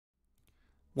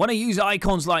Want to use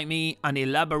icons like me and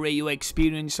elaborate your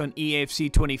experience on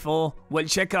FC24? Well,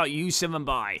 check out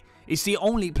U7Buy. It's the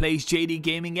only place JD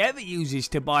Gaming ever uses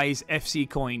to buy his FC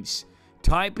coins.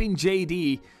 Type in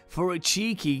JD for a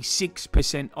cheeky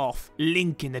 6% off.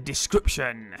 Link in the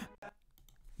description.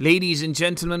 Ladies and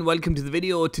gentlemen, welcome to the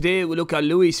video. Today we look at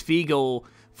Luis Figo.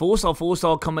 4-star,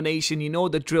 4-star combination. You know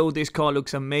the drill. This card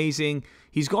looks amazing.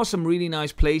 He's got some really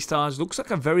nice playstars. Looks like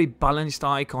a very balanced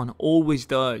icon. Always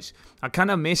does. I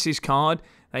kind of miss his card.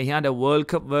 He had a World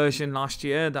Cup version last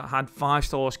year that had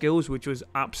 5-star skills, which was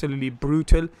absolutely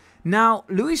brutal. Now,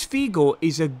 Luis Figo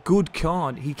is a good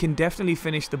card. He can definitely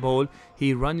finish the ball.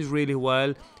 He runs really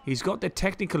well. He's got the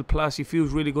technical plus. He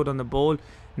feels really good on the ball.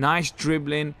 Nice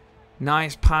dribbling.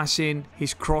 Nice passing.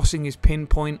 His crossing is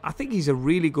pinpoint. I think he's a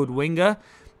really good winger.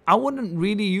 I wouldn't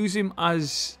really use him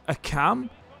as a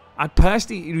cam. I'd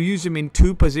personally use him in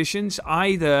two positions,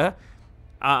 either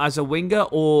as a winger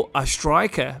or a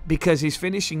striker, because his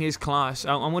finishing is class.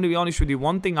 I'm going to be honest with you.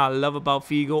 One thing I love about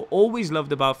Figo, always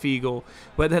loved about Figo,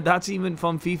 whether that's even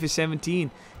from FIFA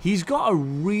 17, he's got a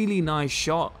really nice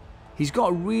shot. He's got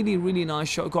a really nice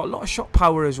shot. Got a lot of shot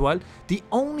power as well. The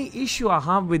only issue I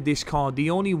have with this card, the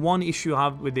only one issue I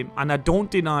have with him, and I don't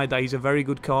deny that he's a very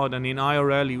good card, and in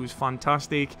IRL he was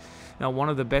fantastic. Now, one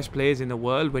of the best players in the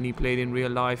world when he played in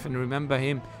real life. And remember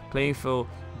him playing for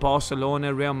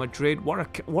Barcelona, Real Madrid. What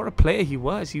a player he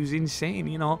was. He was insane,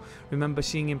 you know. Remember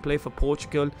seeing him play for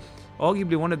Portugal.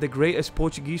 Arguably one of the greatest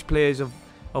Portuguese players of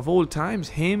all times.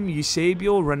 Him,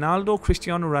 Eusebio, Ronaldo,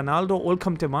 Cristiano Ronaldo all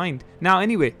come to mind. Now,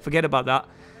 anyway, forget about that.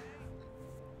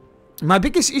 My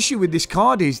biggest issue with this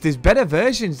card is there's better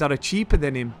versions that are cheaper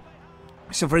than him.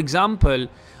 So, for example,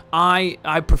 I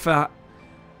prefer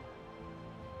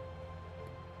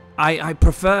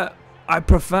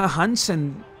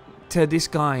Hansen to this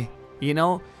guy. You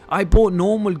know, I bought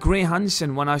normal grey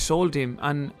Hansen when I sold him,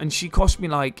 and she cost me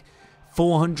like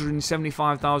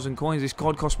 475,000 coins. This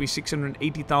card cost me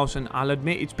 680,000. I'll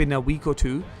admit it's been a week or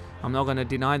two. I'm not going to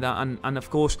deny that. And of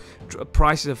course,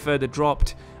 prices have further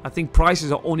dropped. I think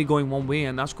prices are only going one way,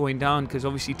 and that's going down because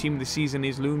obviously Team of the Season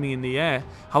is looming in the air.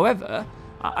 However,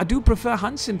 I do prefer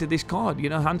Hansen to this card. You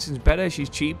know, Hansen's better. She's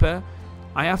cheaper.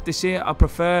 I have to say I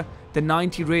prefer the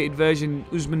 90 rated version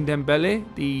Ousmane Dembele.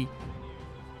 The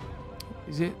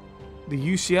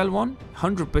UCL one,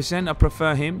 100%. I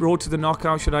prefer him. Road to the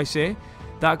knockout, should I say?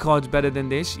 That card's better than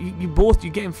this. You're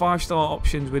getting 5-star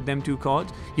options with them two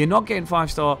cards. You're not getting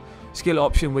 5-star skill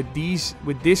option with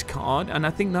this card, and I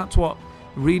think that's what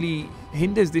really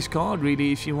hinders this card.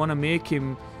 Really, if you want to make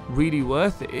him really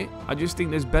worth it, I just think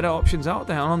there's better options out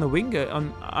there. And on the winger,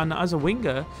 and as a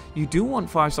winger, you do want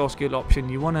 5-star skill option.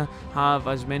 You want to have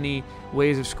as many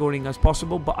ways of scoring as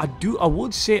possible. But I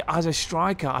would say as a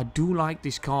striker, I do like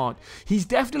this card. He's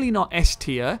definitely not S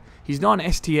tier. He's not an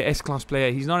S tier S-class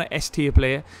player. He's not an S tier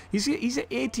player. He's an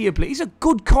A tier player. He's a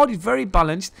good card. He's very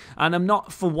balanced. And I'm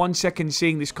not for 1 second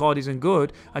saying this card isn't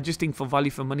good. I just think for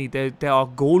value for money, there are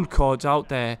gold cards out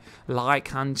there like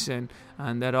Hansen.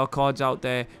 And there are cards out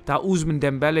there. That Ousmane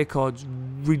Dembele card's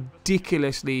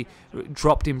ridiculously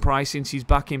dropped in price since he's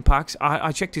back in packs.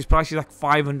 I checked his price. He's like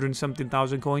 500 and something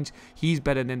thousand coins. He's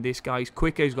better than this guy. He's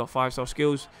quicker. He's got 5-star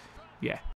skills. Yeah.